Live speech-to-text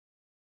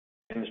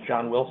name is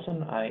John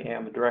Wilson. I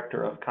am the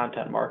Director of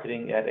Content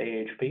Marketing at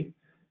AHP.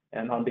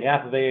 And on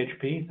behalf of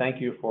AHP,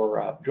 thank you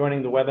for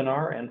joining the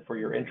webinar and for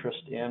your interest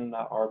in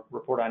our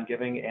Report on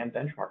Giving and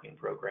benchmarking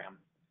program.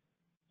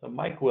 So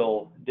Mike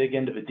will dig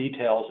into the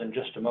details in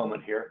just a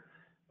moment here,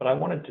 but I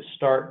wanted to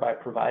start by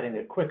providing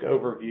a quick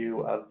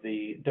overview of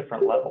the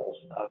different levels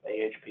of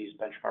AHP's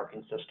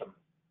benchmarking system.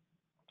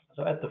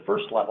 So at the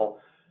first level,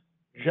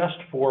 just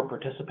for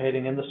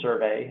participating in the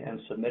survey and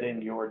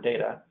submitting your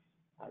data,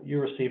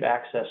 you receive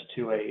access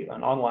to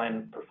an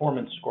online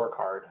performance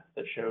scorecard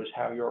that shows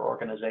how your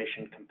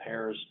organization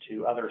compares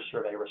to other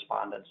survey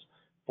respondents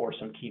for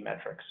some key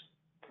metrics.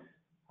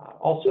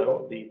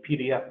 Also, the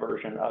PDF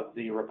version of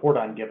the Report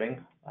on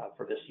Giving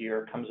for this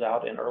year comes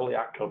out in early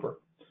October,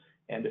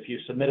 and if you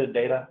submitted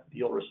data,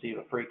 you'll receive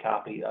a free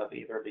copy of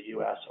either the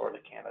US or the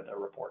Canada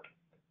report.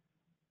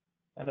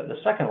 And at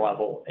the second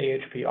level,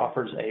 AHP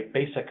offers a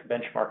basic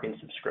benchmarking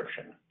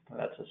subscription.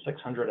 That's a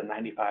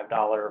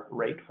 $695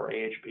 rate for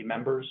AHP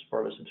members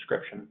for the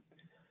subscription.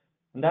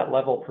 And that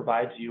level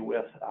provides you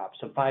with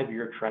some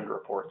 5-year trend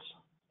reports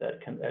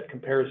that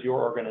compares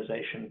your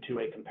organization to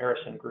a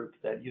comparison group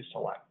that you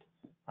select.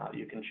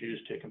 You can choose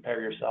to compare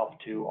yourself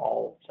to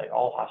all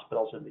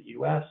hospitals in the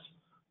US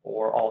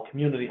or all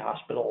community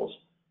hospitals,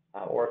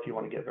 or if you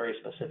want to get very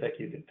specific,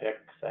 you can pick,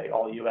 say,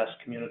 all US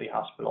community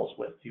hospitals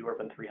with fewer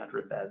than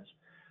 300 beds.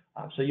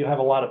 So you have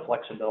a lot of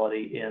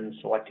flexibility in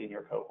selecting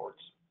your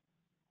cohorts.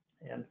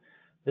 And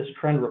this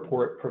trend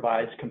report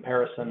provides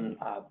comparison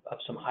of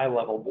some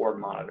high-level board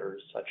monitors,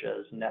 such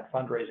as net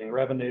fundraising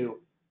revenue,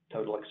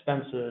 total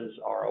expenses,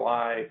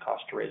 ROI,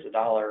 cost to raise a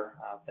dollar,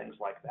 things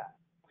like that.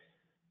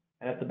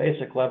 And at the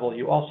basic level,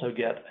 you also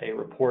get a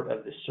report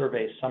of the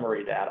survey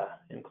summary data,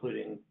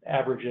 including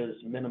averages,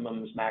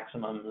 minimums,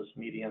 maximums,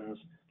 medians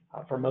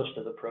for most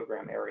of the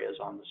program areas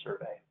on the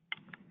survey.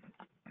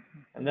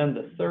 And then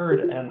the third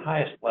and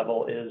highest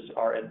level is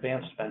our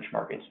advanced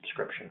benchmarking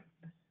subscription.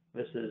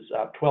 This is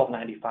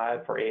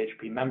 $12.95 for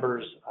AHP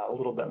members, a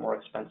little bit more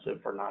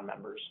expensive for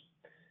non-members.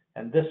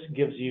 And this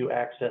gives you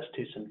access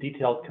to some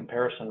detailed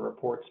comparison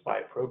reports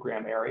by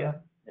program area,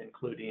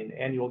 including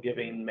annual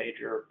giving,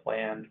 major,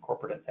 planned,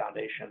 corporate and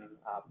foundation,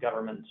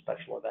 government,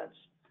 special events.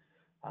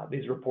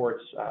 These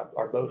reports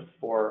are both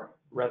for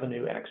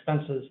revenue and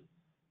expenses.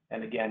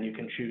 And again, you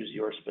can choose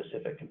your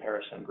specific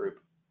comparison group.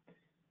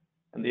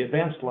 And the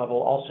advanced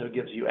level also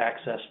gives you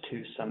access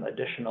to some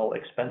additional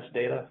expense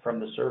data from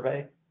the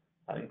survey,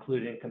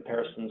 including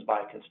comparisons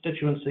by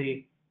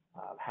constituency,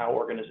 how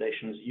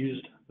organizations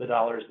used the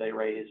dollars they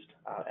raised,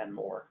 and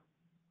more.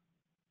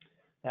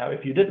 Now,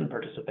 if you didn't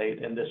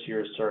participate in this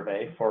year's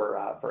survey for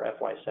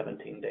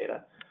FY17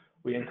 data,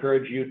 we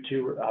encourage you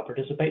to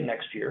participate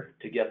next year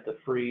to get the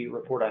free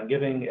Report on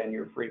Giving and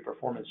your free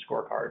performance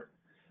scorecard.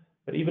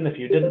 But even if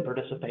you didn't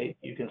participate,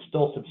 you can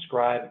still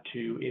subscribe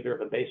to either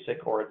the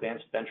basic or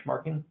advanced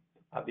benchmarking.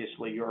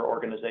 Obviously, your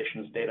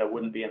organization's data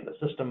wouldn't be in the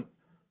system,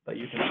 but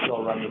you can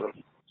still run the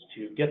reports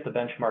to get the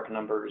benchmark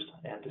numbers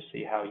and to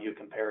see how you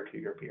compare to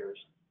your peers.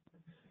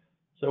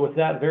 So with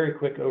that very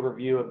quick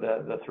overview of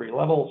the 3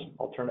 levels,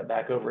 I'll turn it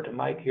back over to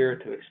Mike here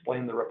to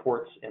explain the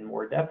reports in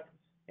more depth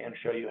and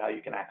show you how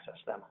you can access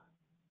them.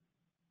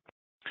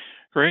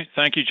 Great,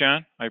 thank you,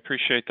 John. I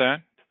appreciate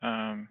that.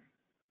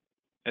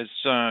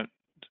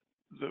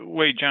 The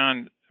way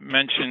John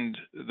mentioned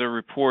the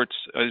reports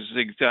is the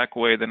exact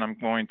way that I'm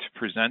going to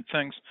present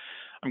things.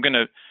 I'm going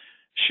to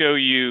show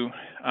you,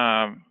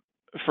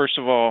 first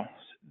of all,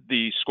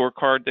 the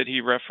scorecard that he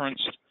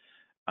referenced.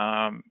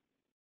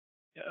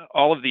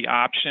 All of the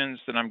options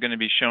that I'm going to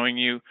be showing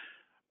you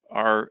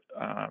are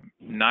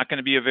not going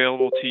to be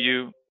available to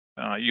you.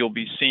 You'll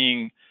be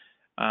seeing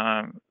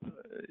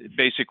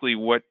basically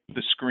what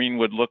the screen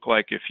would look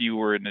like if you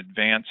were an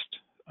advanced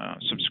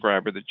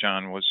subscriber that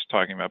John was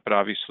talking about, but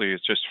obviously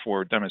it's just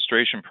for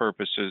demonstration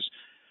purposes.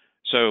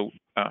 So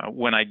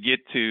when I get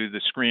to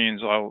the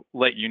screens, I'll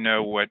let you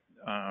know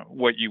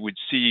what you would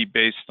see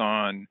based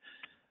on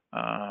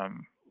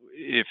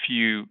if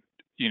you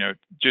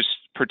just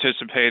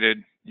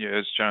participated.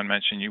 As John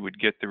mentioned, you would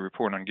get the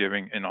Report on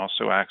Giving and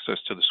also access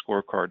to the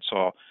scorecard.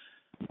 So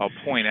I'll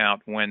point out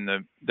when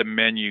the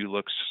menu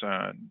looks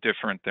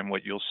different than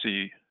what you'll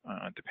see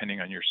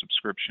depending on your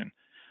subscription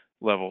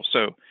level.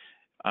 So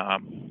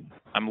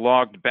I'm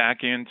logged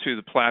back into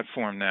the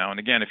platform now. And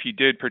again, if you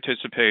did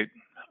participate,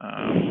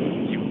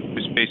 you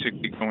just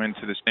basically go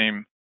into the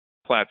same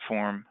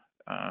platform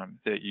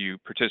that you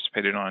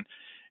participated on.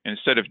 And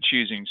instead of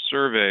choosing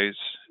surveys,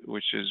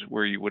 which is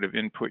where you would have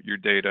input your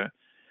data,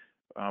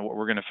 what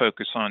we're going to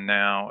focus on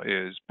now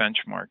is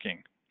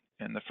benchmarking.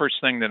 And the first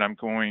thing that I'm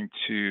going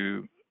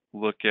to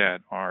look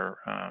at are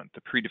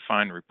the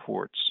predefined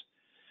reports.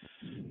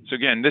 So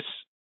again,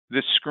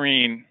 this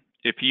screen,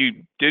 if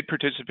you did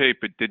participate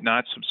but did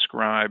not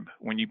subscribe,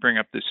 when you bring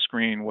up this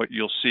screen, what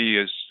you'll see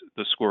is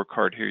the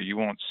scorecard here. You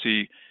won't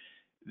see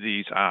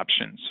these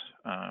options.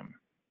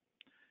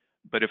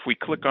 But if we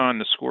click on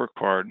the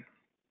scorecard,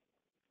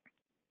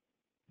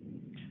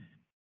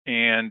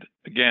 And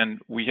again,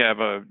 we have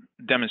a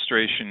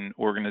demonstration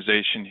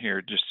organization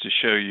here just to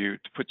show you,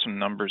 to put some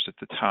numbers at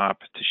the top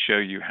to show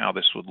you how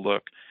this would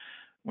look.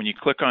 When you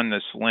click on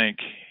this link,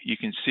 you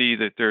can see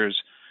that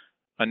there's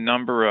a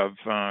number of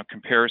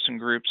comparison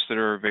groups that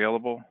are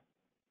available.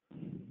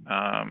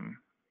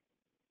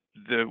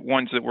 The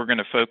ones that we're going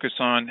to focus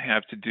on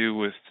have to do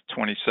with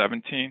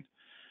 2017.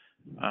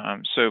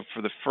 So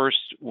for the first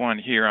one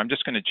here, I'm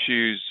just going to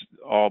choose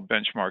all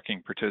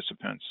benchmarking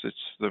participants. It's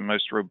the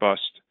most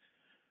robust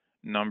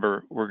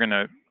number.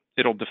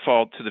 It'll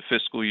default to the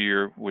fiscal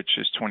year, which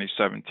is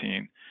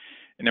 2017.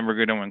 And then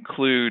we're going to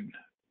include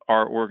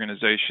our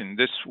organization.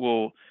 This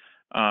will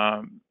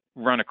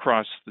run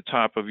across the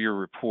top of your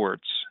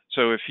reports.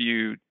 So if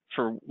you,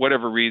 for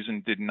whatever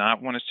reason, did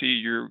not want to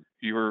see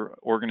your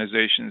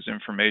organization's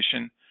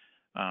information,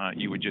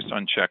 you would just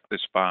uncheck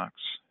this box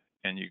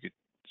and you could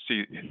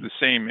see the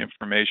same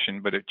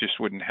information, but it just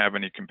wouldn't have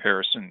any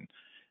comparison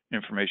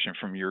information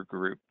from your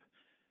group.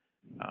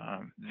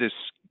 This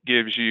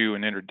gives you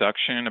an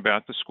introduction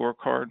about the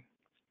scorecard.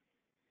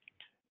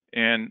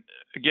 And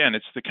again,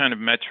 it's the kind of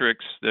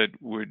metrics that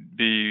would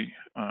be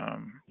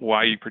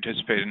why you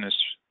participate in this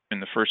in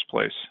the first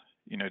place.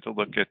 You know, to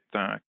look at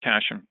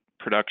cash and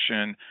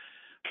production,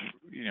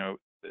 you know,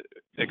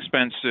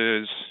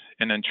 expenses,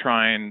 and then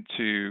trying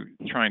to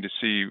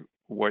see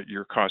what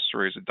your cost to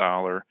raise a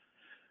dollar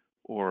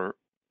or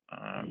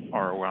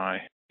ROI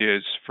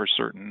is for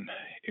certain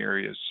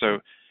areas. So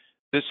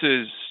this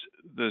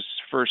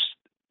first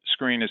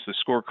screen is the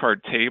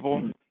scorecard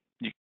table.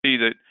 You can see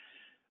that,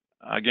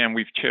 again,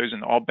 we've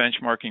chosen all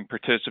benchmarking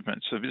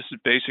participants. So this is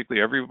basically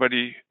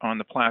everybody on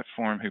the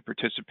platform who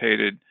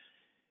participated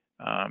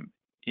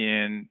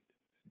in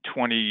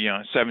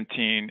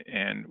 2017,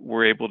 and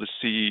we're able to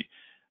see,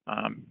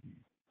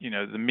 you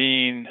know, the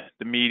mean,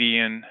 the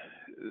median,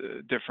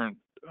 different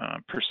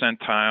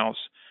percentiles.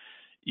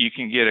 You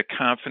can get a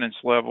confidence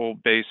level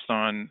based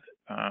on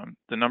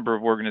the number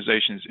of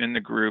organizations in the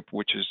group,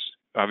 which is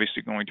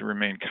obviously going to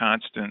remain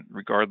constant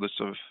regardless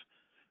of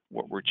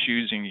what we're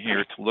choosing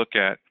here to look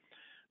at.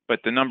 But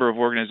the number of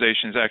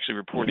organizations actually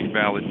reporting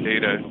valid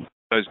data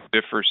does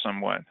differ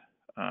somewhat.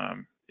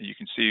 You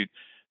can see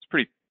it's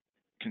pretty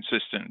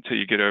consistent until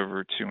you get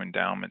over to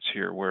endowments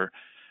here, where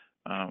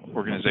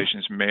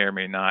organizations may or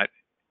may not,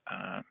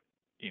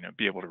 you know,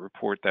 be able to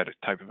report that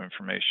type of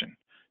information.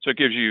 So it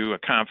gives you a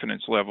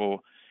confidence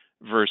level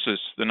versus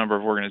the number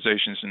of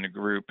organizations in the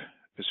group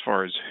as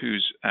far as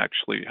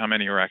how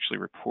many are actually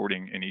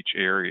reporting in each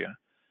area.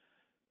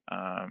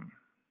 So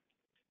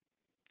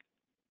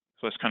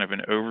that's kind of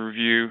an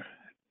overview.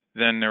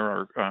 Then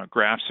there are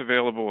graphs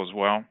available as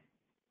well.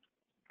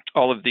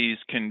 All of these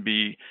can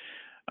be,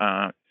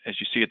 as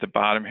you see at the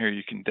bottom here,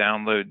 you can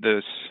download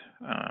this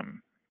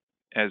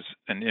as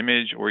an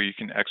image, or you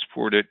can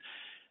export it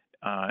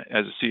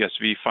as a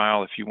CSV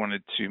file if you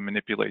wanted to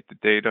manipulate the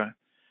data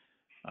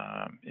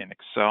in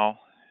Excel.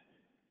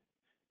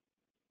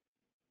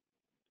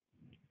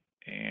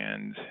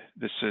 And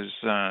this is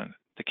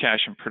the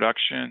cash and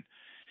production.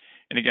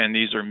 And again,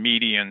 these are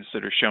medians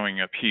that are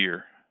showing up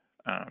here.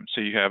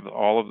 So you have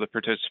all of the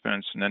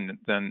participants, and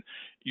then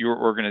your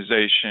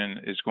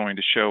organization is going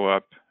to show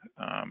up,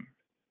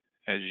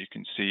 as you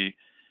can see,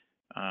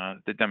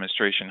 the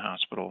demonstration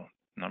hospital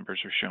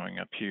numbers are showing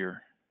up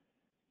here.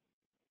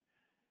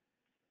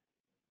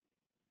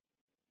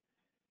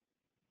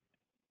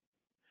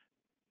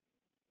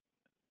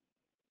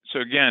 So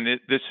again,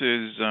 this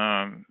is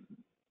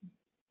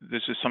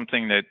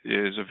something that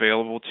is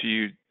available to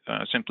you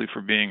simply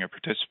for being a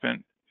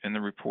participant in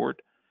the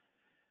report.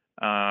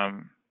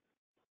 One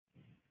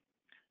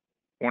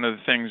of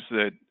the things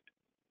that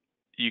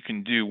you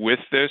can do with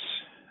this,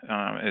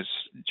 as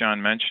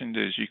John mentioned,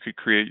 is you could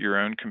create your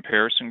own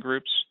comparison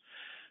groups.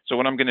 So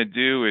what I'm going to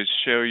do is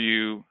show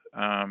you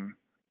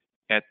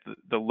at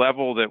the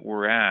level that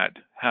we're at,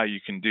 how you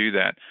can do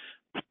that.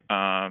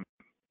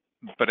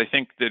 But I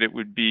think that it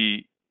would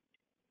be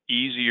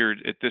easier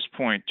at this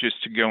point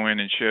just to go in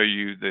and show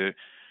you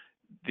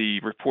the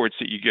reports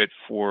that you get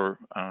for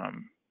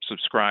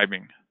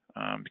subscribing,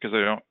 because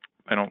I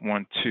don't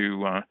want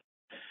to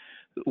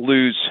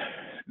lose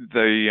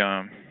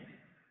the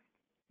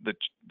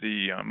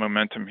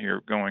momentum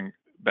here going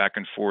back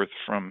and forth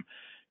from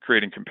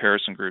creating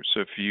comparison groups.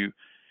 So if you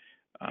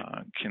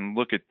can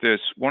look at this,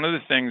 one of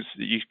the things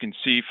that you can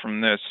see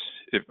from this,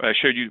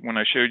 when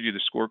I showed you the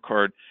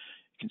scorecard,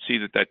 you can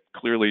see that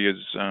clearly is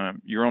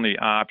your only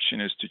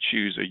option is to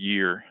choose a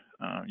year.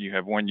 You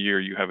have 1 year,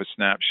 you have a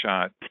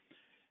snapshot,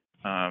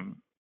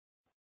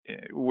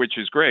 which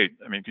is great.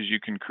 I mean, because you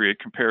can create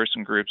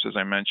comparison groups, as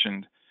I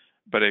mentioned.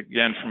 But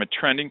again, from a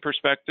trending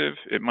perspective,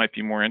 it might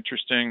be more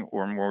interesting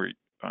or more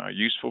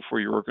useful for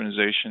your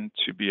organization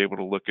to be able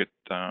to look at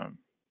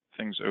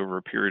things over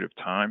a period of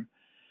time.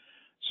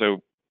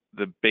 So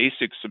the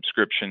basic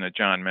subscription that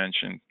John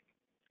mentioned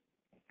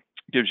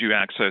gives you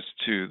access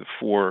to the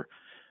 4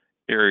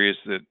 areas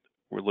that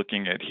we're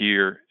looking at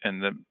here.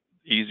 And the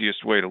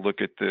easiest way to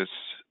look at this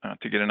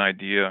to get an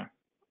idea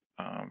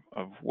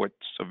of what's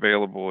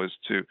available is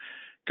to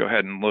go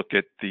ahead and look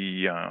at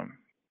the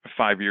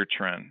 5-year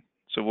trend.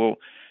 So we'll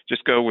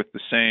just go with the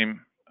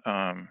same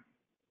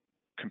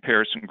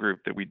comparison group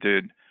that we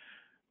did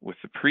with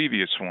the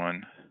previous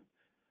one,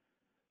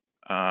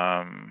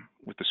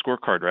 with the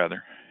scorecard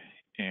rather,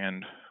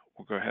 and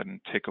we'll go ahead and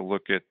take a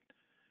look at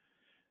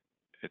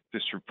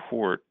this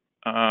report.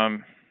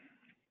 Again,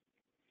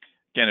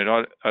 it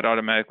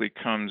automatically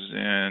comes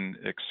in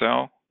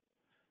Excel.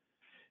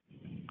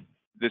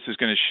 This is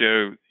going to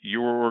show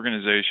your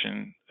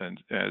organization,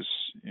 and as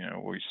you know,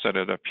 we set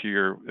it up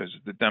here as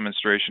the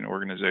demonstration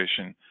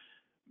organization,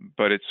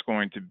 but it's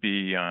going to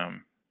be a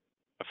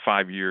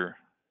 5-year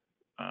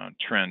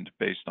trend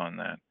based on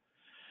that.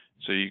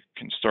 So you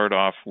can start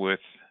off with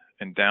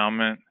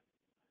endowment.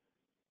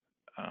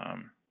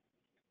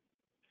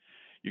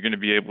 You're going to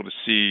be able to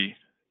see,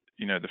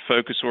 you know, the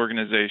focus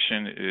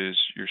organization is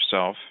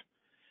yourself,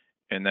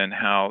 and then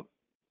how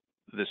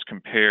this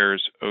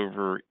compares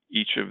over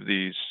each of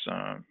these,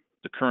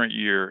 the current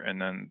year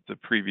and then the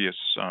previous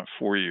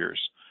 4 years.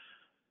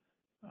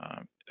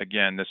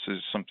 Again, this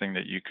is something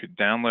that you could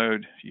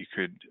download, you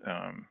could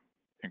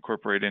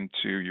incorporate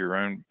into your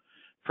own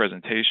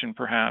presentation,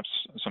 perhaps,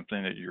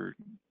 something that you're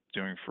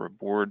doing for a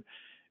board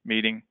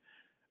meeting.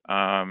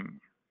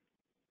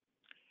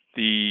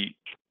 The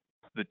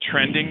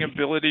trending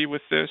ability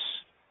with this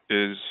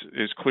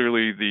is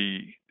clearly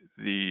the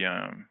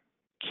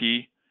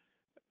key.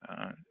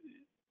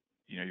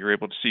 You know, you're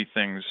able to see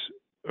things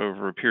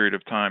over a period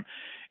of time.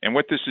 And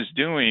what this is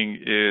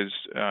doing is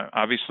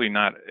obviously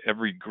not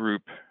every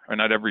group or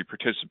not every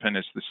participant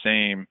is the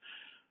same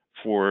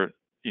for,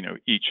 you know,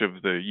 each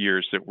of the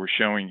years that we're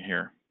showing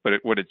here. But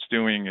what it's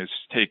doing is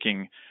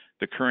taking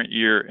the current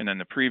year and then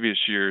the previous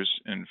years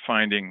and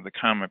finding the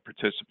common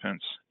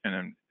participants and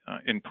then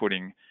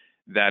inputting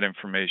that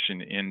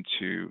information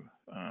into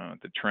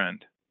the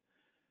trend.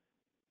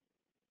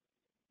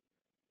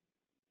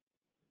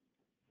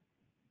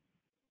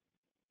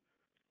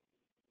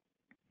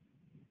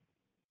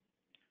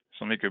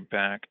 So let me go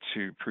back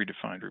to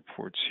predefined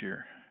reports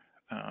here.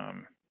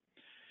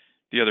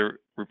 The other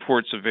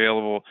reports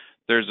available,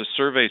 there's a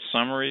survey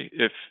summary.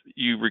 If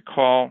you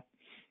recall,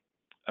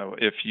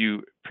 if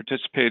you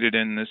participated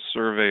in this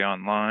survey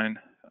online,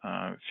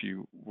 if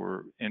you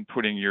were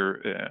inputting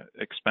your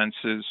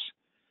expenses,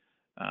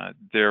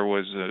 there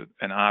was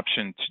an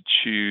option to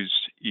choose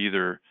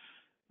either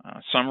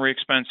summary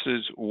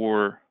expenses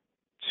or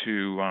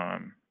to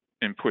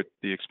input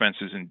the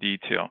expenses in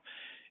detail.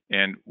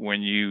 And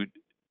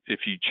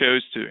if you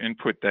chose to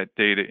input that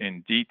data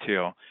in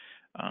detail,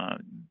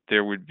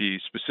 there would be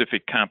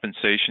specific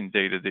compensation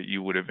data that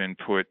you would have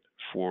input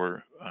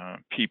for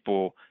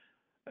people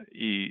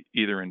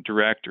either in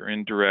direct or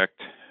indirect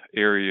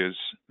areas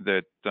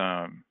that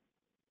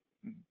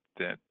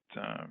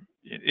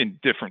in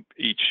different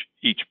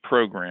each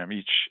program,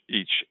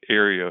 each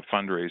area of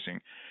fundraising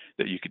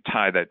that you could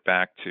tie that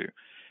back to.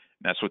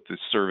 And that's what the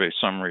survey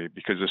summary,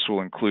 because this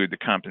will include the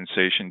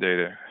compensation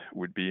data,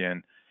 would be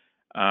in.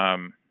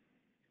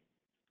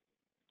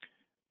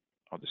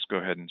 I'll just go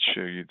ahead and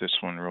show you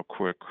this one real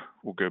quick.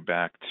 We'll go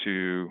back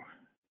to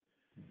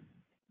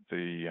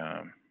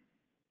the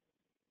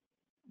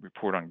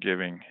report on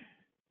giving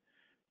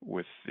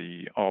with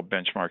all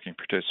benchmarking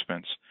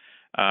participants.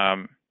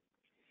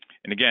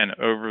 And again,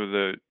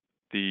 over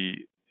the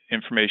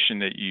information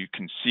that you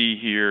can see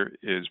here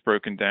is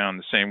broken down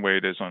the same way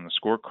it is on the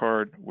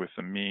scorecard, with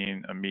a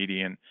mean, a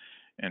median,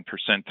 and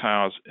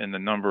percentiles, and the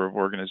number of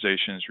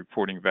organizations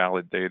reporting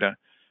valid data.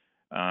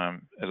 As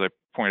I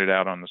pointed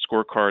out on the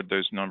scorecard,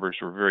 those numbers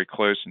were very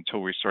close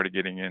until we started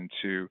getting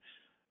into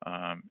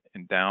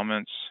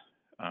endowments.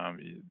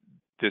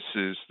 This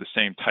is the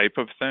same type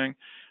of thing,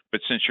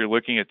 but since you're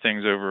looking at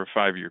things over a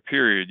 5-year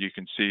period, you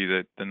can see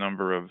that the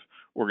number of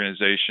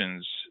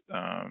organizations,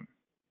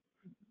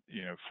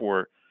 you know,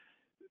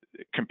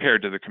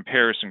 compared to the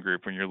comparison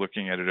group, when you're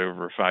looking at it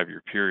over a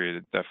 5-year period,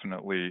 it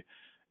definitely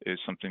is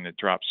something that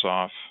drops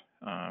off,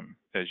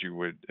 as you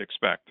would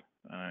expect.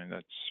 And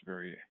that's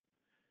very,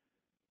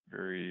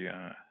 very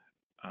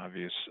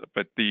obvious.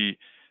 But the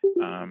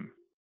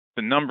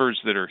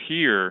numbers that are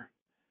here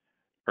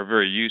are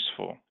very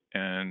useful,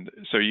 and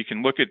so you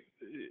can look at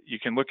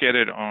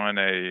it on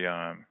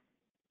a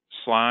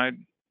slide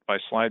by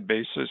slide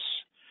basis,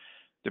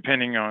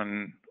 depending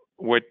on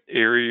what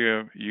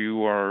area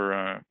you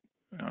are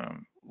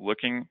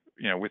looking,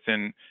 you know,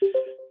 within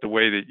the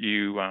way that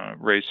you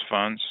raise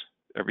funds.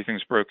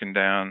 Everything's broken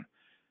down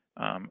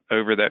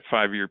over that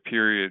 5-year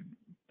period,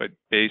 but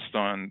based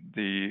on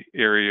the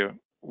area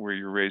where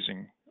you're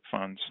raising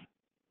funds.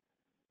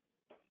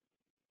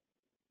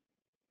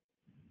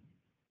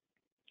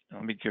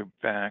 Let me go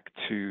back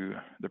to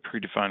the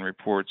predefined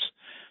reports.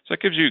 So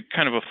that gives you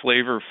kind of a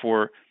flavor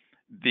for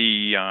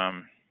the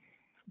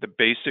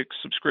basic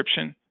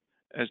subscription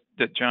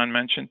that John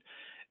mentioned,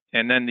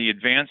 and then the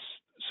advanced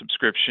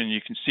subscription.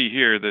 You can see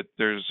here that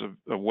there's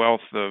a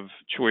wealth of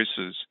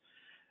choices.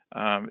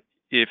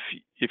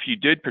 If you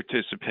did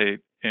participate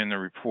in the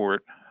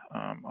report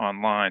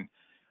online,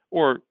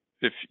 or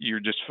if you're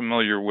just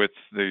familiar with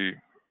the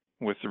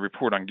with the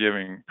report on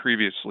giving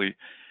previously,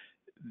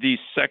 these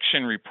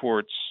section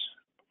reports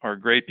are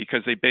great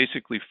because they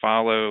basically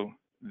follow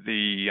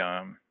the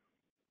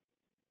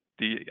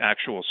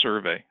actual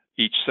survey.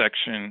 Each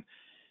section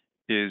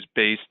is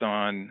based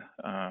on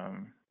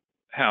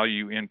how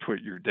you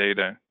input your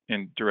data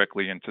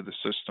directly into the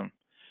system.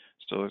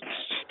 So let's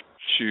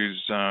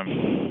choose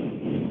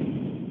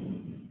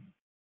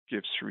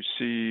gifts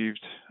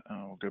received.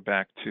 We'll go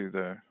back to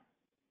the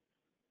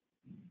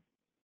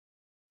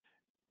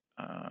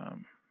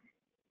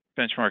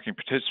benchmarking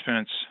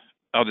participants.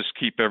 I'll just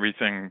keep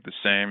everything the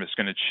same. It's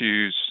going to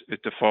choose,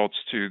 it defaults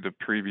to the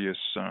previous,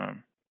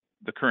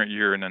 the current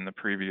year and then the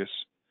previous.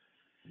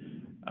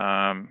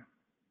 But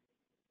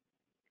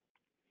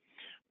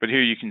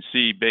here you can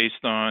see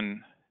based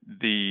on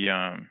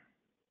the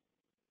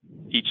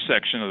each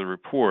section of the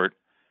report,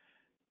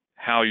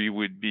 how you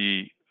would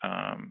be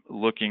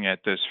looking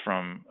at this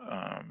from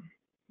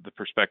the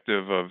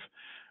perspective of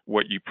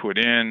what you put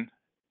in,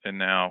 and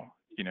now,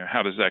 you know,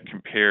 how does that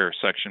compare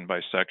section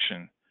by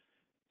section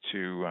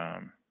to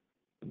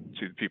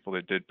the people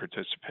that did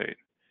participate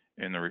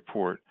in the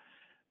report.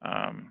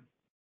 And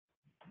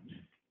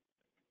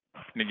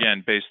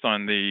again, based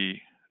on the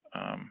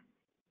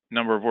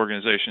number of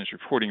organizations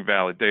reporting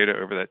valid data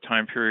over that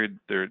time period,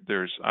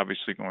 there's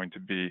obviously going to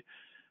be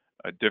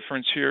a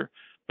difference here,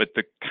 but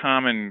the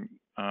common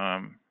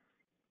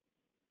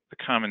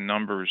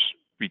numbers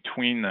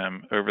between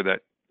them over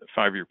that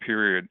 5-year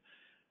period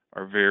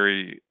are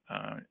very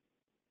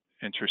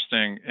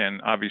interesting,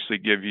 and obviously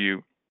give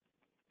you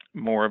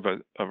more of a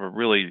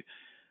really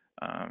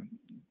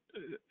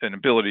an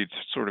ability to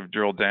sort of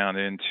drill down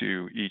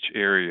into each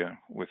area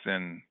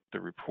within the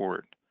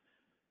report.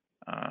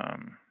 Let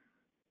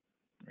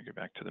me go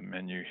back to the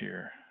menu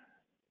here.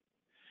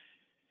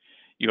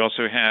 You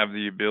also have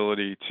the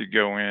ability to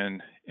go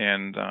in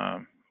and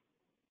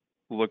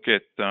look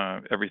at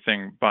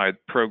everything by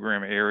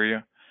program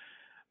area.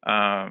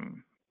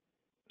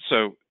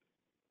 So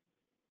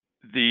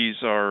these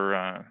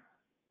are,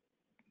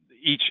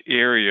 each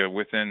area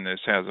within this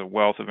has a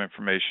wealth of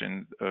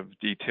information of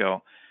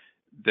detail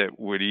that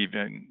would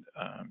even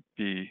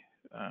be,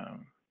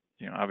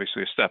 you know,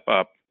 obviously a step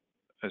up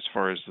as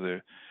far as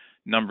the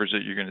numbers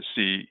that you're going to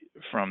see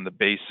from the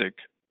basic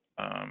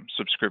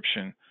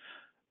subscription,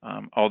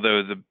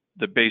 although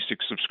the basic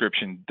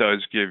subscription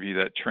does give you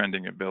that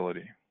trending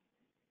ability.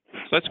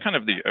 So that's kind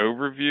of the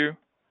overview.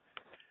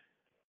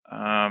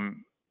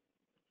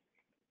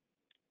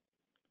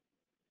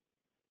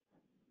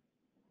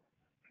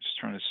 Just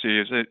trying to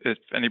see if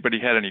anybody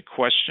had any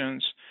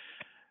questions.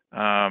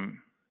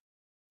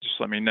 Just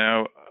let me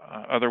know.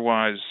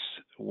 Otherwise,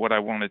 what I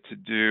wanted to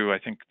do, I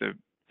think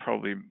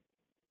probably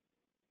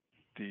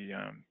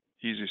the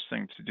easiest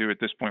thing to do at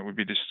this point would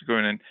be just to go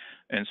in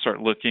and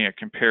start looking at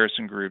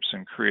comparison groups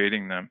and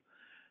creating them.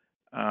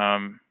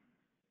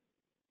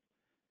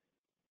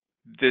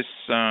 This,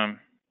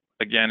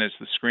 again, is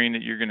the screen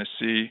that you're going to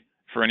see.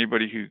 For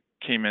anybody who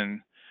came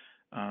in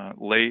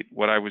late,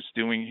 what I was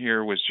doing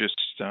here was just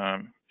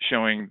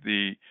showing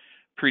the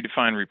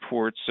predefined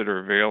reports that are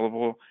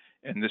available,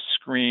 and this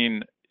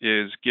screen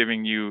is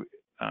giving you,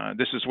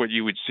 this is what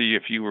you would see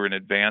if you were an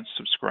advanced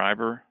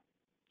subscriber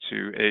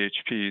to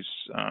AHP's,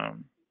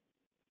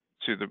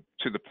 to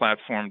the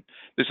platform.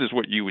 This is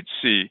what you would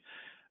see.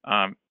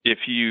 If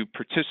you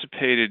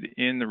participated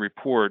in the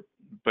report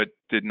but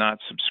did not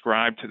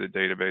subscribe to the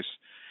database,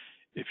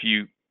 if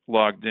you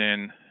logged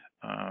in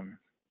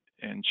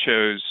and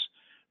chose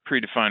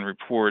predefined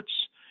reports,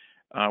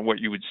 what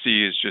you would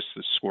see is just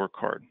the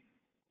scorecard.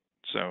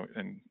 So,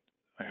 and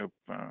I hope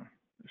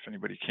if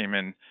anybody came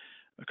in,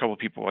 a couple of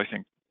people I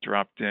think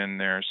dropped in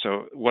there.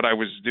 So what I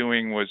was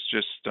doing was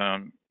just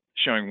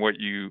showing what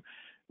you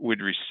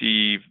would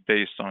receive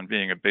based on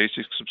being a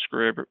basic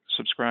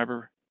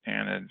subscriber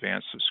and an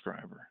advanced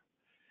subscriber.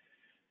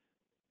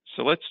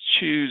 So let's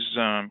choose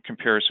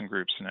comparison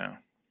groups now.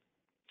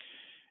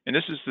 And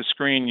this is the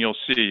screen you'll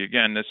see.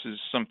 Again, this is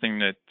something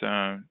that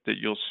that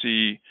you'll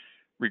see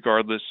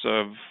regardless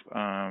of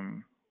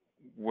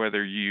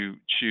whether you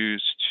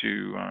choose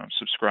to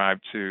subscribe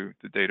to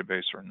the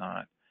database or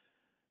not.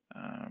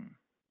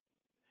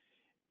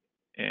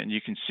 And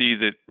you can see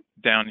that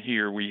down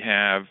here we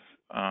have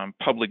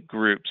public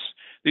groups.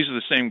 These are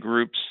the same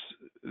groups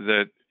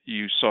that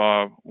you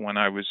saw when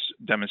I was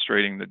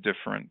demonstrating the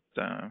different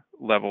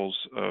levels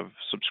of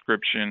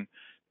subscription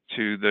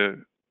to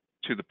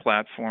the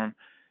platform.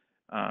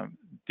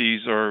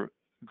 These are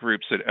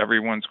groups that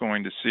everyone's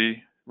going to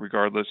see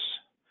regardless.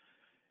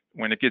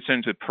 When it gets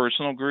into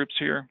personal groups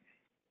here,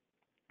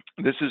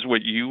 this is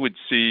what you would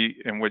see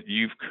and what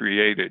you've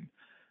created.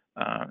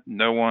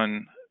 No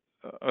one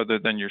other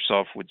than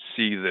yourself would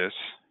see this.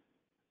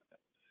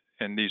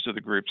 And these are the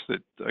groups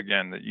that,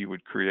 again, that you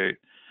would create.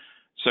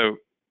 So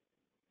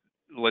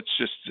let's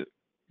just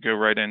go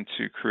right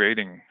into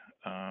creating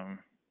a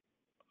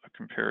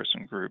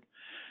comparison group.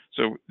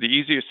 So the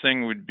easiest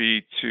thing would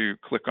be to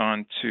click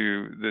on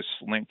to this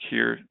link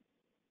here,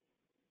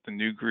 the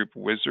new group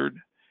wizard.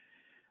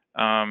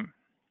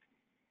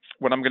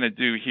 what I'm going to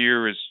do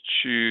here is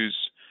choose,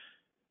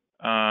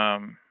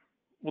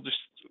 we'll just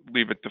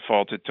leave it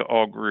defaulted to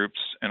all groups,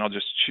 and I'll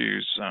just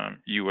choose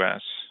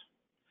US.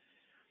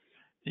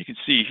 You can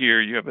see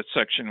here you have a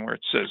section where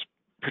it says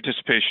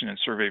participation in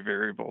survey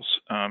variables.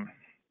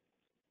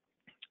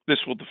 This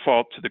will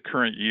default to the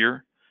current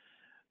year.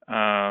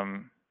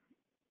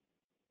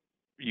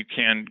 You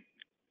can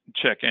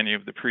check any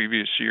of the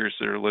previous years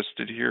that are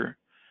listed here,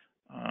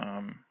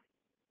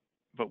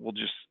 but we'll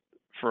just,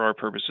 for our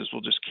purposes,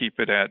 we'll just keep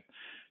it at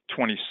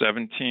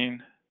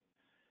 2017.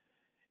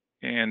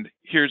 And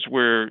here's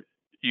where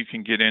you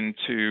can get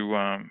into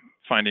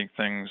finding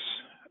things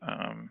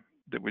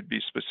that would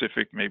be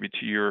specific maybe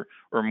to your,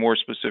 or more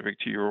specific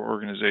to your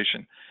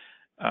organization.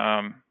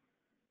 I'm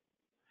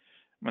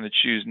going to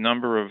choose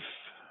number of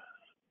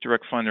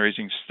direct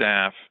fundraising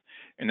staff,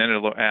 and then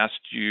it'll ask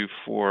you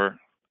for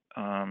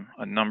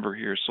a number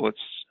here. So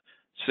let's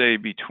say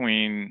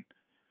between,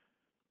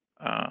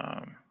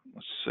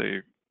 let's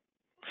say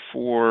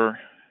 4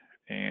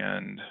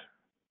 and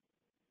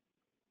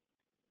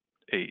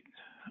 8.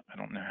 I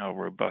don't know how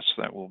robust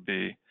that will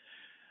be.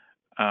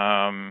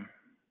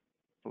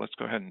 Let's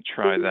go ahead and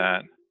try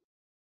that.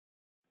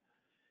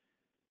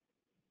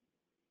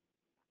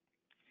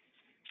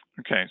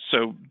 Okay,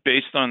 so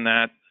based on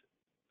that,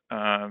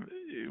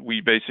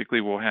 we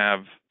basically will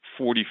have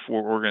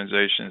 44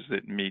 organizations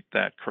that meet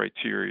that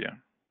criteria.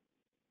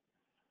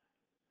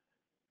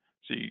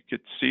 So you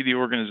could see the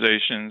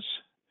organizations.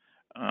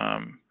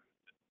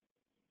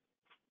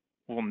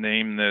 We'll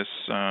name this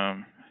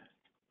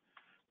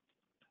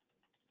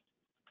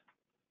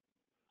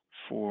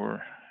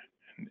 4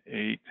 and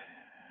 8.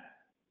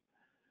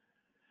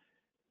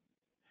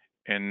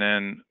 And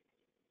then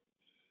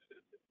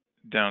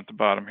down at the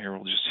bottom here,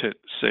 we'll just hit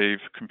Save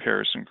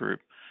Comparison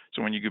Group.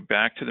 So when you go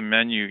back to the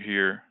menu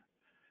here,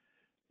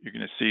 you're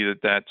going to see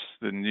that that's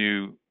the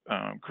new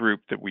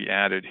group that we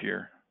added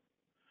here.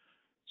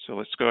 So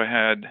let's go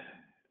ahead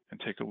and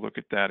take a look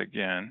at that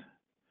again.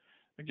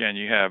 Again,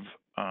 you have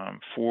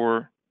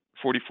 44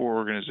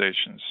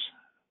 organizations.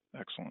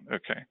 Excellent.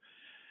 Okay.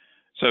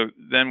 So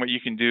then what you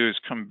can do is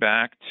come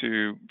back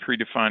to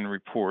predefined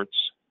reports,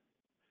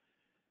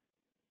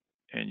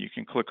 and you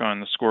can click on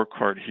the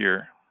scorecard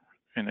here.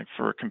 And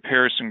for a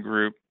comparison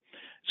group,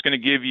 it's going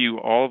to give you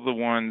all of the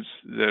ones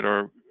that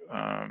are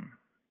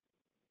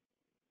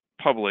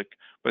public,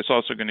 but it's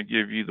also going to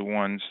give you the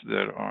ones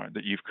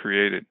that you've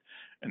created.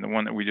 And the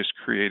one that we just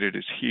created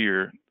is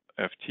here,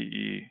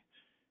 FTE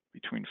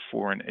between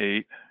 4 and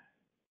 8.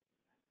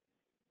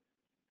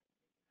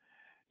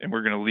 And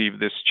we're going to leave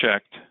this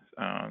checked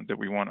that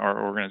we want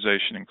our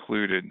organization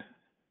included.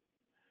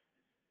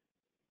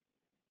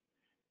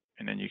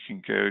 And then you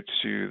can go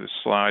to the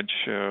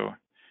slideshow,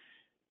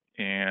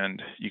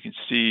 and you can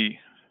see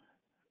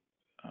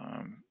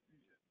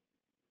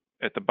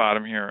at the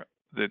bottom here,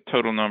 the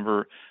total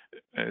number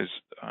is,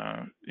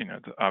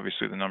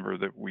 obviously the number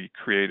that we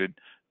created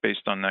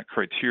based on that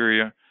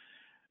criteria.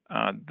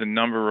 The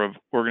number of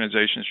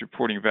organizations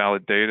reporting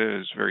valid data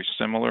is very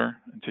similar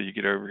until you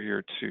get over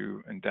here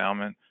to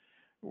endowment,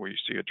 where you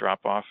see a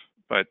drop off.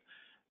 But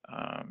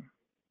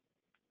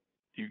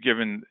you've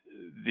given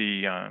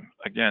the,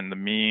 again, the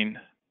mean,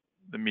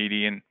 the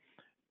median,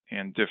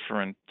 and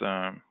different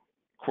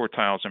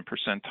quartiles and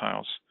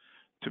percentiles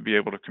to be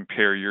able to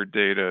compare your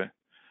data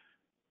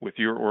with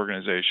your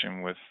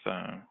organization with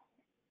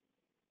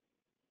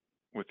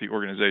the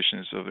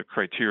organizations of the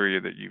criteria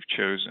that you've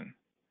chosen.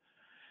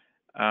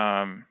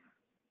 And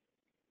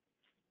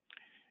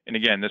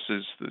again, this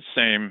is the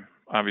same.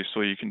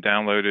 Obviously, you can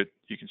download it.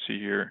 You can see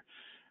here,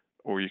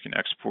 or you can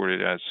export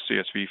it as a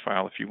CSV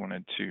file if you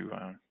wanted to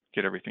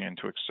get everything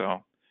into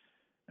Excel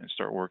and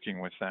start working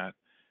with that.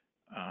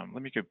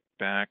 Let me go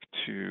back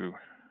to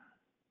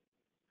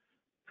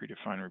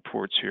predefined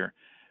reports here.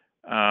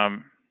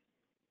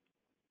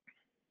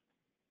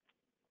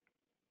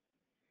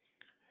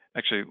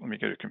 Actually, let me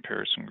go to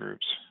comparison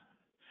groups.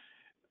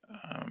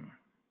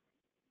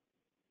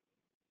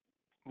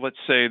 Let's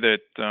say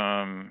that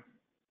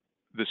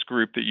this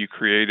group that you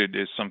created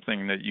is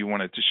something that you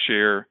wanted to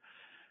share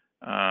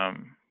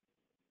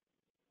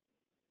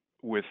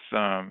with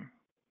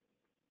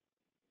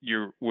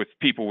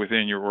people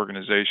within your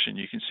organization.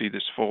 You can see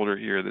this folder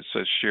here that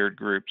says shared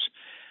groups.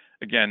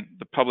 Again,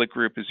 the public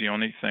group is the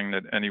only thing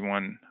that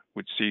anyone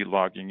would see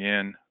logging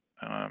in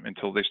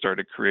until they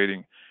started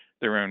creating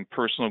their own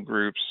personal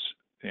groups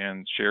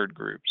and shared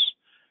groups.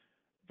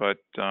 But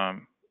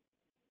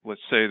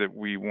let's say that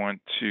we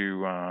want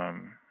to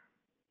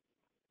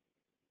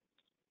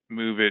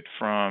move it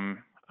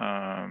from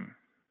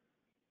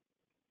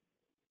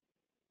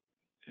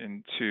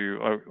into,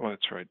 oh,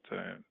 that's right,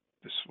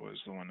 this was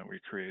the one that we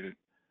created.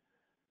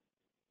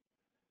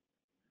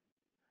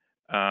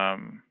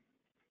 And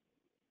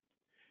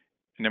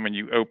then when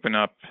you open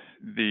up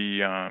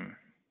the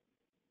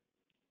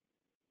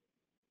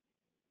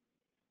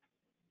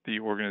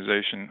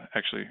organization,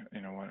 actually,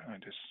 you know what, I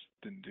just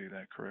didn't do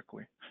that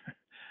correctly.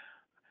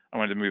 I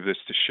wanted to move this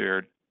to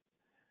shared.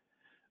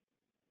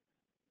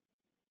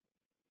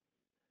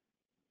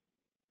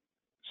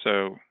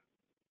 So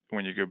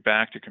when you go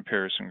back to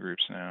comparison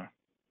groups now,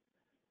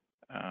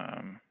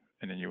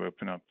 and then you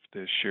open up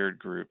the shared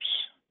groups,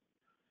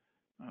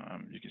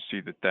 you can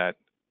see that that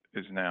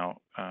is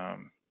now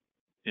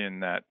in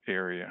that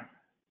area.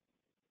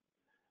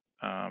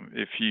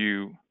 If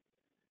you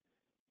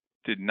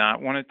did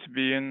not want it to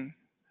be in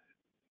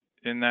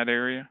that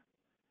area,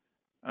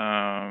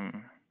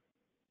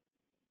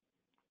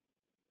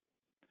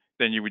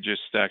 then you would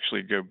just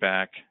actually go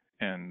back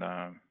and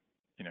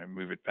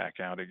move it back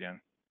out again.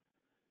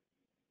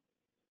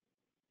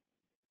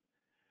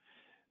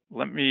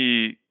 Let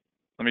me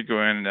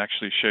go in and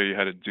actually show you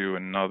how to do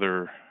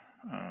another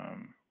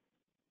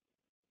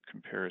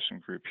comparison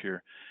group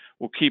here.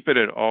 We'll keep it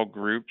at all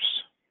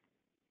groups,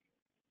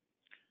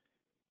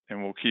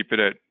 and we'll keep it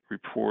at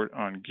report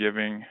on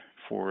giving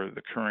for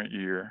the current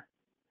year.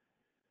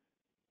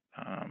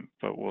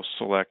 But we'll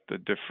select a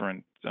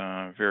different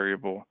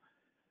variable,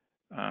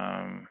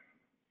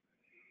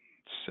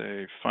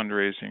 say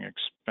fundraising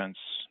expense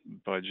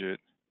budget.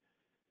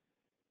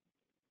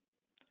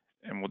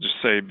 And we'll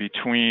just say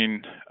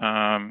between,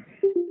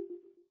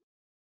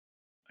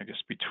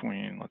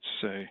 between, let's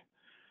say,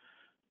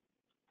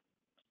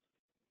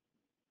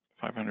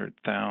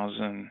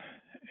 500,000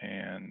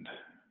 and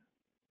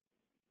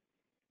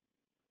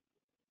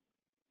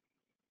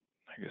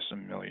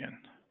 $1 million.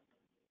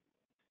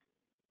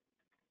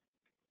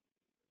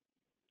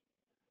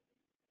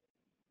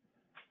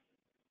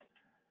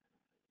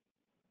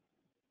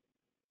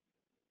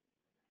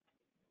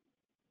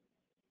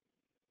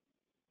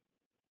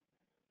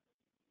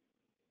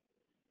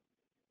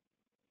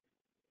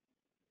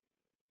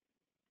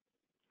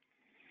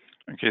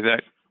 Okay,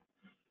 that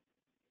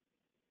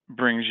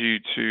brings you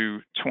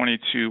to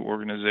 22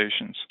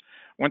 organizations.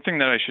 One thing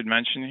that I should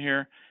mention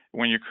here,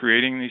 when you're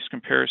creating these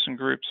comparison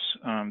groups,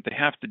 they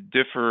have to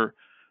differ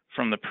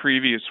from the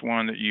previous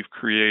one that you've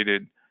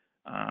created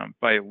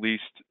by at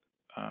least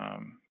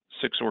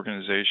 6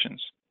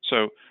 organizations.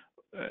 So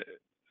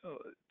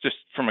just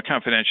from a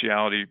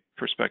confidentiality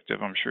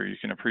perspective, I'm sure you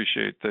can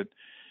appreciate that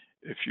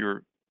if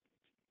you're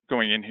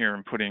going in here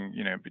and putting,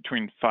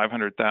 between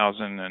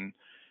 500,000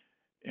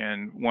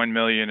 and 1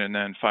 million, and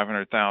then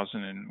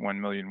 500,000 and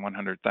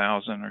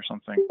 1,100,000 or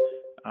something,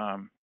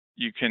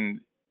 you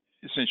can,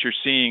 since you're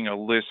seeing a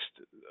list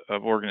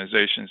of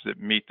organizations that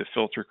meet the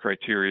filter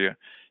criteria,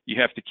 you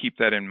have to keep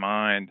that in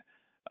mind,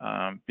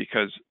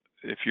 because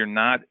if you're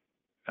not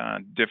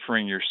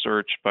differing your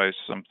search by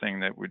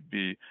something that would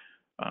be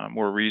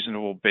more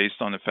reasonable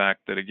based on the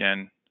fact that,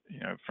 again,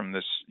 from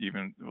this,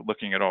 even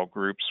looking at all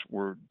groups,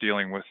 we're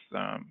dealing with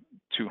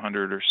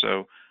 200 or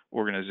so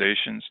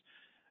organizations,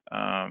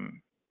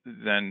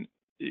 then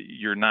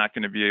you're not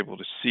going to be able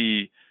to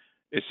see,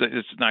 it's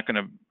not going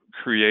to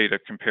create a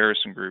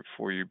comparison group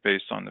for you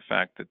based on the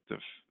fact that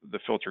the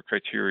filter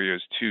criteria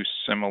is too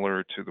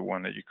similar to the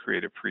one that you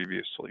created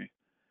previously.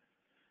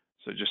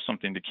 So just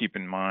something to keep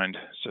in mind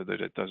so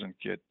that it doesn't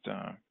get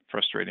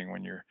frustrating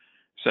when you're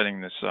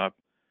setting this up.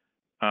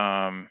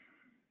 I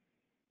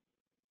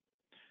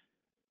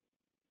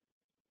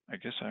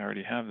guess I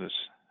already have this.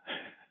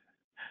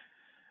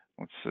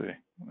 Let's see.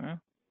 Well,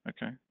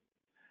 okay.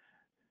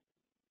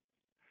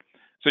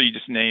 So you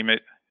just name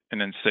it and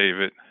then save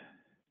it.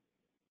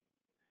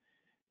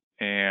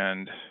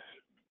 And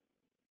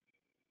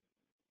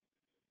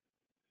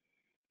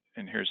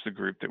here's the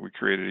group that we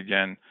created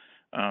again.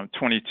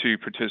 22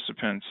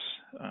 participants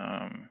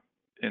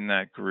in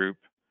that group.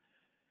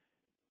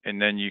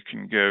 And then you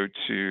can go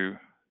to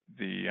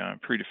the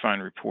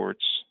predefined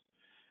reports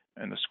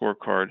and the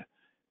scorecard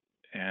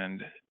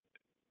and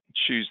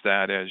choose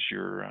that as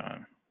your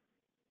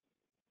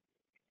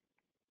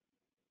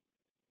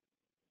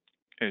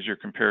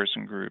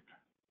comparison group.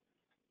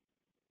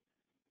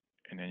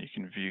 And then you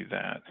can view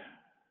that.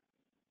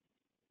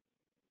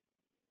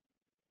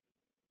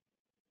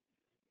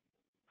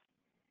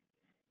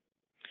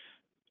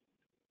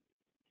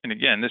 And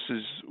again, this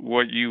is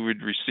what you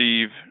would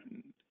receive.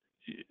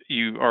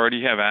 You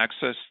already have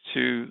access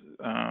to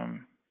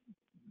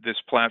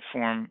this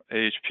platform.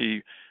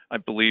 AHP, I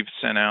believe,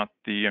 sent out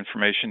the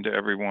information to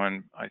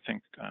everyone, I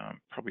think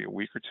probably a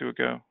week or 2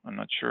 ago. I'm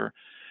not sure.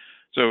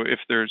 So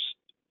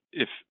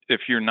if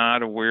you're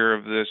not aware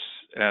of this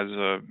as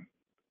a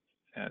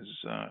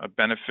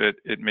benefit,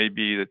 it may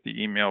be that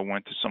the email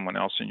went to someone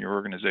else in your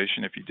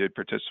organization if you did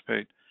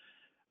participate.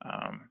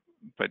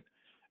 But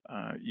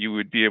you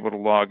would be able to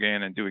log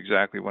in and do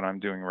exactly what I'm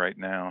doing right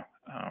now,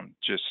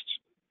 just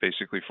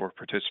basically for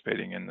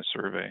participating in the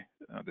survey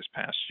this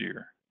past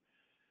year.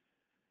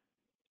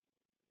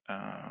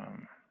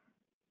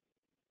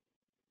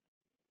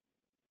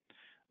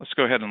 Let's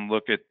go ahead and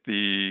look at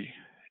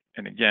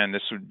and again,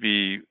 this would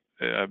be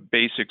a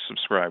basic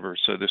subscriber.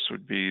 So this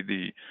would be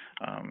the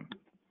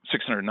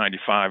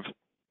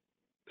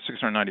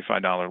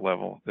 $695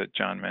 level that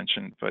John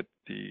mentioned, but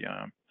the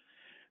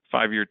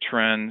 5-year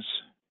trends,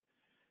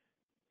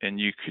 and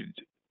you could,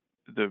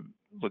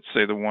 let's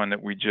say the one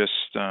that we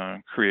just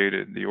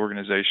created, the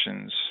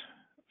organization's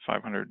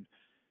 500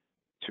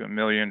 to $1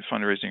 million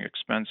fundraising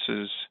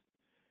expenses,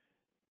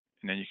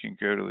 and then you can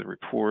go to the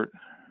report.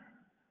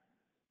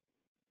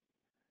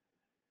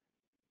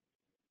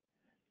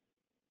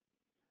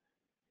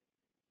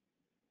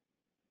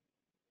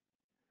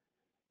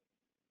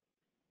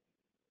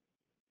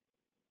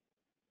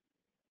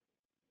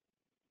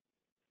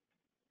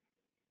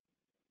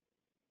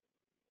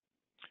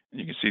 And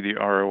you can see the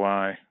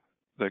ROI,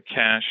 the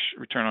cash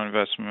return on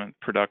investment,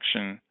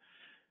 production,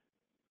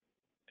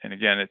 and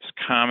again, it's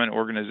common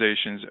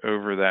organizations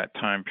over that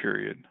time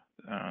period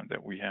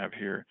that we have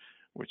here,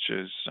 which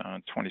is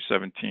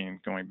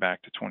 2017 going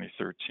back to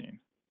 2013.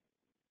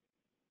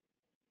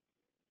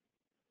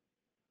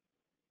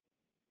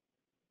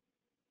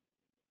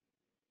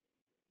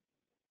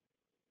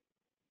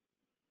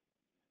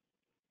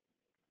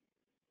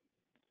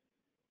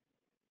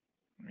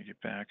 Let me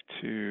get back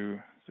to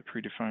the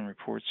predefined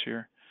reports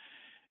here.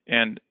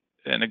 And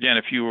again,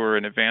 if you were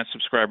an advanced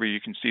subscriber, you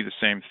can see the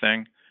same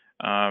thing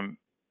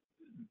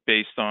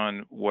based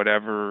on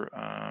whatever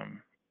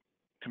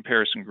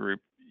comparison group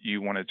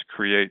you wanted to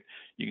create.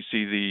 You can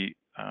see the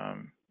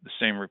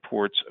same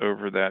reports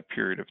over that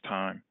period of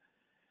time.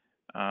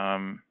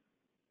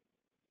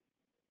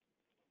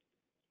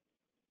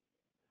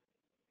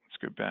 Let's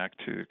go back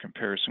to the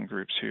comparison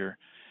groups here.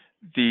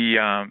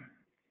 The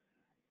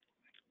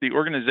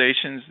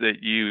organizations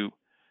that you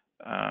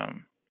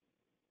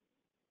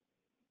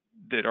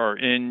that are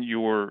in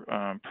your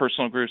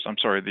personal groups, I'm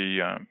sorry,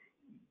 the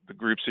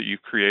groups that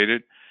you've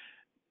created,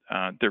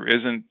 there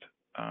isn't,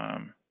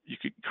 you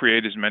could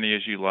create as many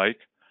as you like,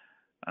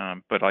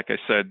 but like I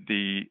said,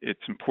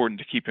 it's important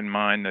to keep in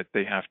mind that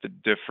they have to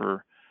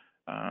differ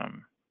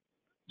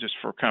just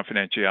for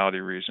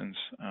confidentiality reasons.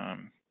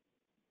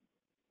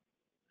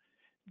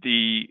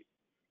 The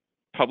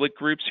public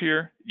groups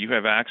here, you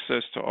have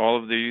access to all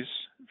of these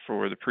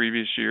for the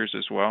previous years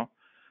as well.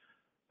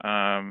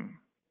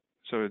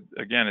 So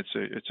again,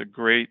 it's a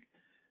great,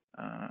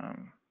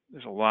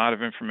 there's a lot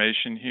of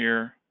information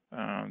here.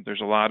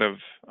 There's a lot of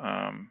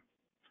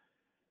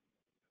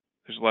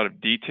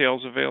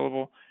details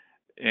available,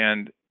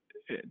 and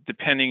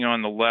depending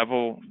on the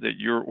level that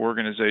your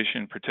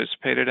organization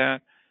participated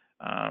at,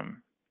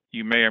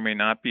 you may or may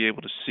not be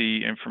able to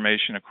see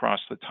information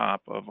across the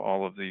top of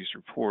all of these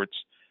reports,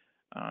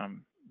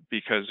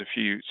 because if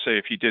you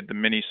did the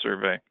mini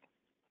survey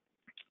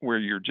where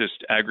you're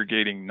just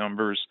aggregating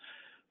numbers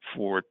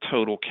for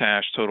total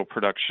cash, total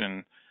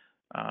production,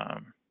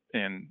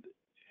 and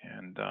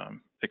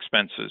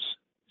expenses,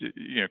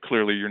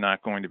 clearly you're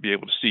not going to be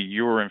able to see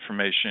your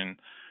information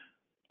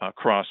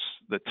across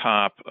the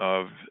top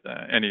of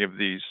any of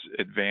these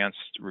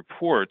advanced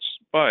reports,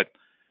 but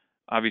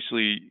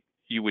obviously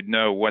you would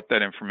know what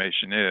that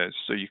information is.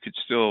 So you could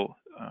still,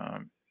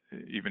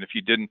 even if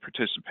you didn't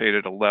participate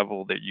at a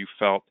level that you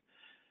felt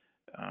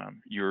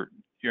your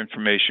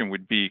information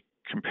would be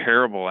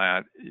comparable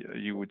at,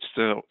 you would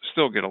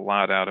still get a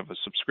lot out of a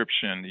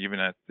subscription, even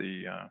at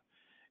the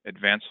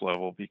advanced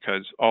level,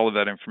 because all of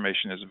that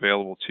information is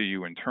available to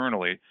you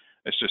internally.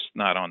 It's just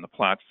not on the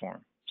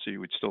platform. So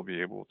you would still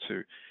be able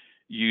to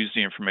use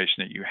the information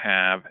that you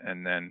have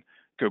and then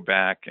go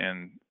back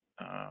and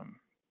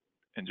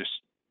just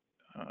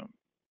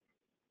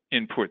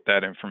input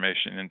that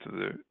information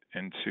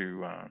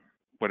into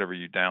whatever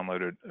you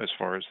downloaded as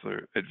far as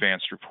the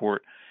advanced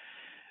report.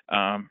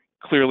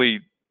 Clearly,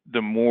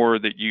 the more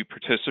that you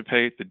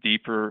participate, the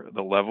deeper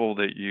the level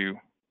that you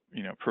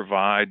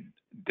provide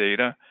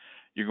data,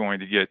 you're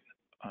going to get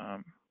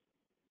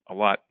a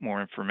lot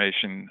more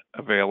information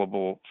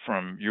available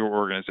from your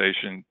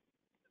organization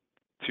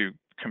to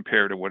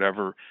compare to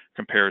whatever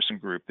comparison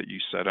group that you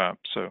set up.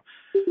 So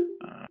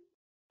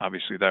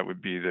obviously that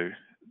would be the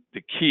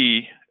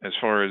key as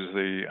far as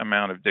the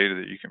amount of data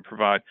that you can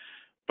provide.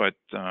 But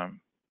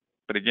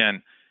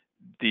again,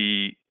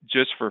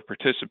 just for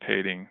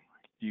participating,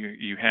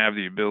 you have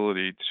the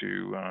ability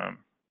to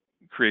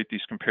create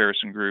these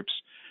comparison groups,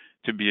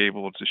 to be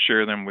able to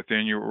share them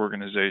within your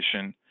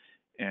organization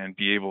and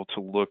be able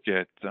to look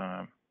at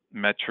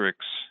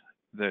metrics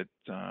that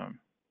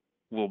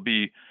will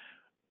be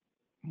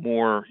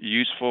more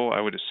useful,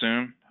 I would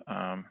assume,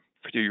 for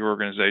your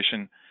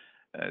organization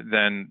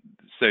than,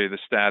 say, the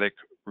static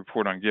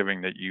report on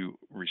giving that you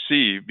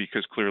receive,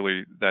 because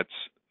clearly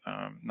that's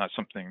not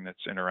something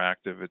that's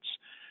interactive.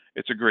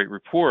 It's a great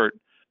report,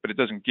 but it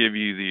doesn't give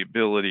you the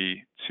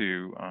ability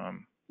to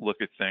look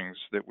at things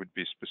that would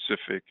be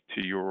specific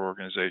to your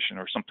organization,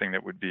 or something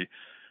that would be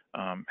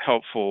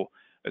helpful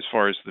as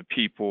far as the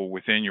people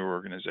within your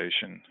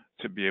organization,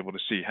 to be able to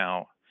see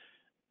how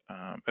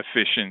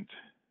efficiently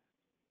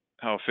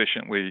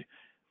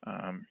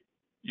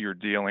you're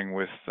dealing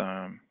with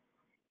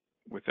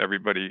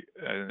everybody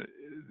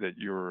that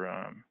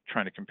you're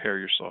trying to compare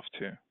yourself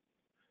to.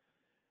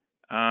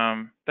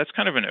 That's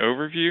kind of an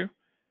overview.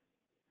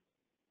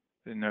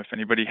 Didn't know if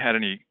anybody had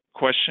any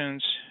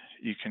questions.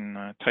 You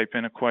can type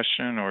in a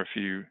question, or if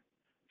you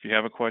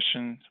have a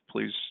question,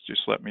 please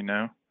just let me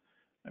know.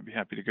 I'd be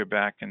happy to go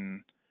back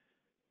and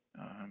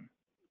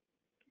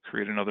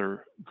create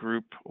another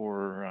group,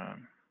 or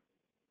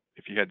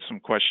if you had some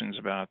questions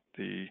about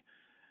the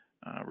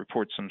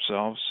reports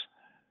themselves,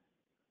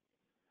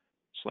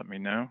 just let me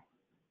know.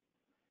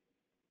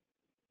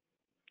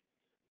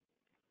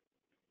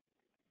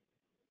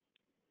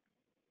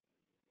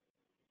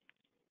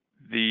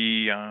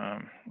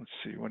 Let's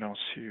see, what else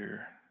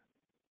here?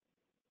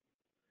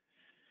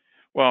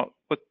 Well,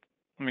 let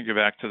me go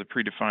back to the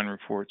predefined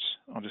reports.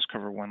 I'll just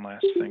cover one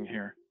last thing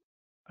here.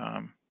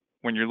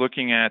 When you're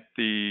looking at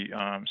the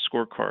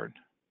scorecard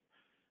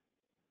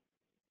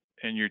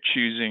and you're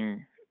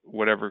choosing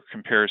whatever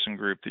comparison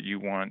group that you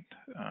want,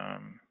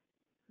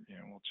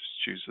 we'll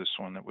just choose this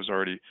one that was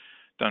already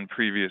done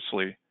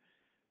previously.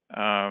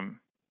 When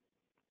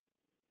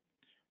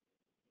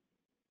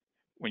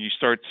you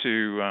start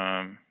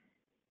to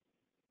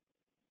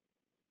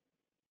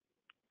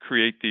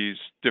create these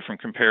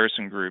different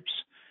comparison groups,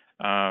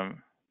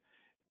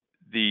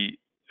 the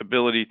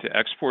ability to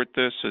export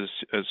this as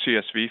a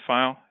CSV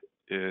file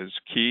is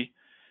key.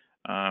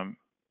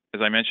 As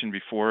I mentioned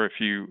before, if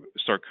you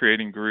start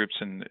creating groups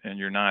and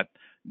you're not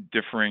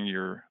differing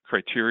your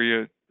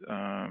criteria,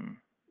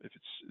 if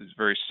it's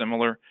very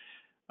similar,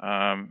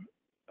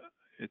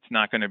 it's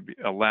not going to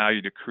allow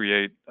you to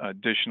create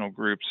additional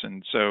groups.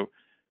 And so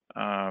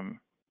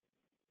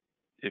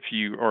if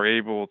you are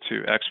able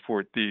to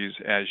export these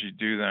as you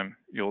do them,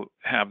 you'll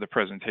have the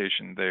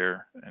presentation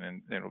there,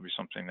 and it'll be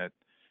something that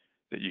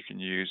you can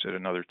use at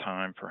another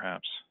time,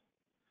 perhaps.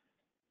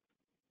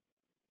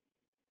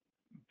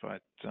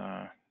 But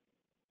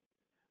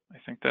I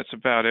think that's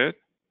about it.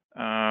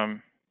 I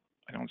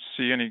don't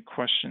see any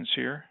questions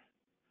here.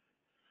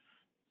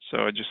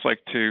 So I'd just like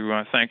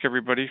to thank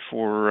everybody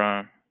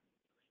for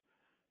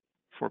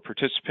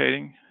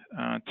participating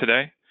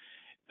today.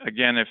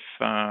 Again, if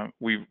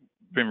we've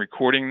been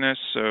recording this,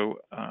 so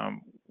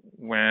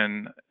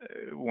when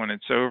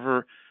it's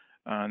over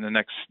the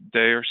next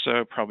day or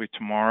so, probably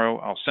tomorrow,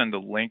 I'll send a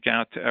link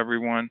out to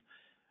everyone.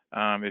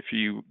 If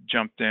you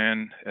jumped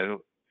in,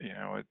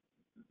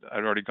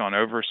 I'd already gone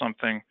over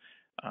something.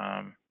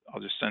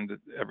 I'll just send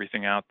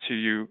everything out to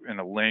you in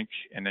a link,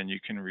 and then you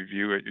can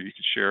review it, or you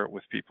can share it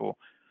with people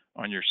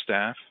on your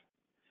staff.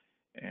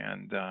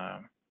 And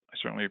I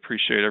certainly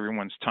appreciate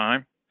everyone's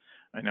time.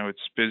 I know it's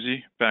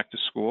busy, back to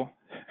school,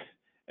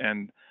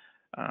 and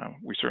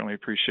we certainly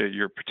appreciate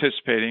your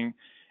participating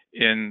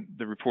in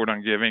the report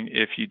on giving.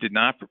 If you did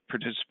not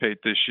participate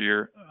this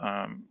year,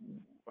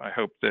 I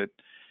hope that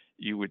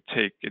you would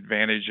take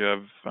advantage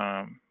of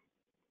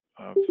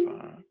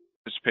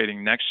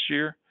participating next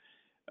year.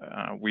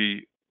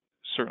 We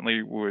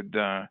certainly would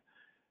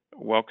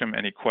welcome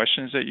any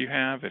questions that you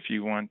have. If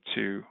you want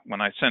to,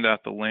 when I send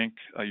out the link,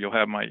 you'll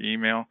have my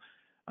email.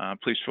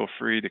 Please feel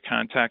free to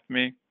contact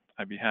me.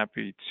 I'd be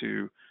happy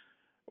to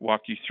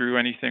walk you through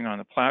anything on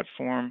the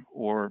platform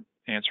or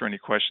answer any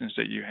questions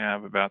that you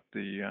have about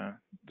the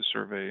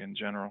survey in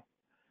general.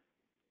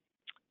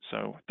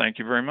 So thank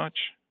you very much,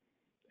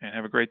 and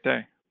have a great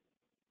day.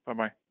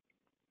 Bye-bye.